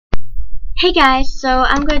Hey guys, so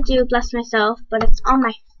I'm gonna do Bless Myself, but it's on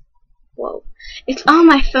my it's on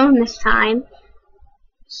my phone this time,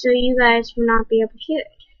 so you guys will not be able to hear it.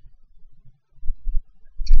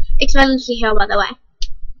 It's by Hale, by the way.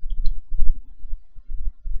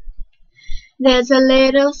 There's a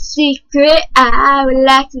little secret I would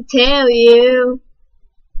like to tell you.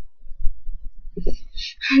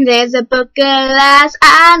 There's a book of lies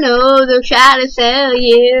I know they'll try to sell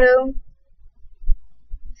you.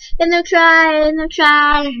 And they'll try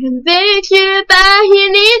to convince you, but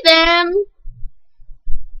you need them.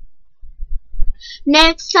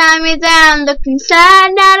 Next time you're down, look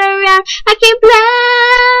inside, not around. I can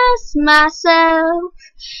bless myself.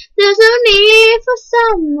 There's no need for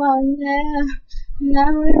someone there. And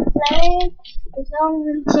I'm gonna blame. There's no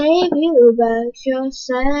one to save you but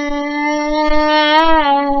yourself.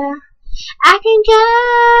 I can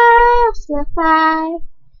justify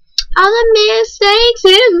all the mistakes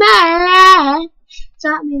in my life.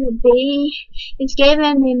 Taught me to be, it's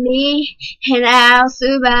given me, and I'll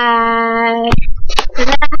survive. 'Cause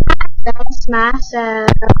I bless myself.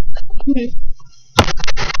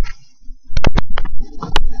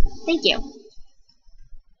 Thank you.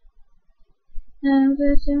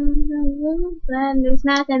 There's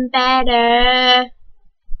nothing better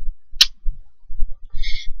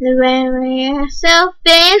than when yourself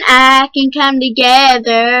and I can come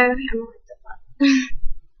together.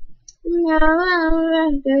 No,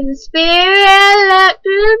 there's a spirit locked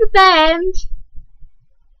through the bend.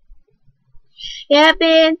 Yeah, I've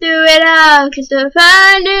been through it all, 'cause to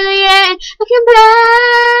find in the end, I can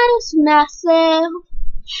bless myself.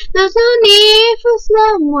 There's no need for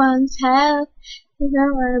someone's help. There's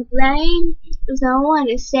no one to blame. There's no one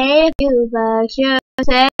to save you but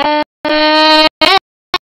yourself.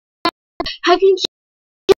 I can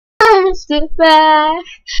justify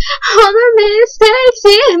all the mistakes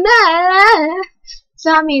in my life.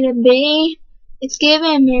 Taught me to be, it's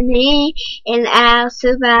given me, and I'll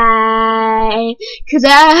survive. 'Cause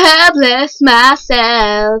I bless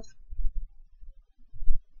myself.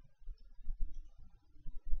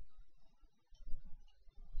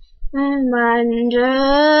 I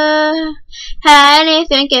wonder how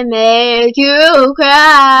anything can make you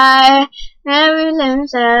cry.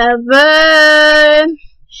 Everything's ever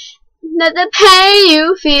that the pain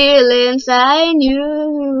you feel inside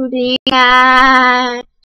you deny.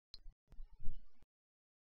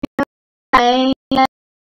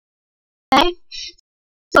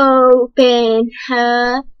 Open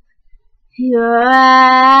up your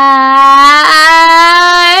eyes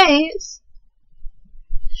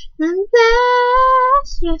and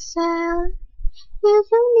bless yourself. There's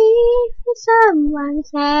no need for someone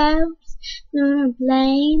else. No one to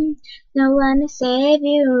blame, no one to save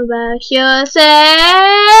you but yourself.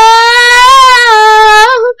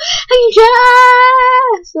 And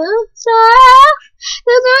just yourself.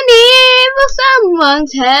 There's no need for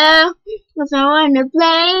someone's help. There's no one to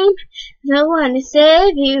blame, no one to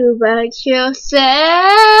save you but yourself.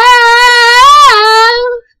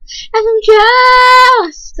 I can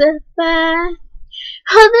justify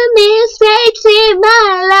all the mistakes in my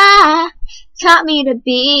life. Taught me to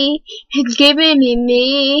be, it's given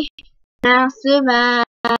me, and I'll survive.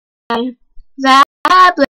 'Cause I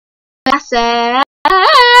bless myself.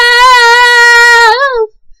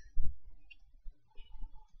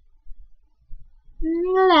 La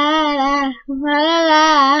la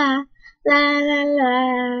la la la la.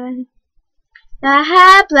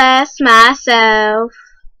 I bless myself.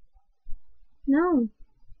 No.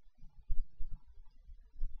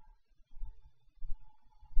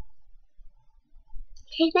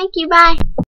 Okay, thank you, bye.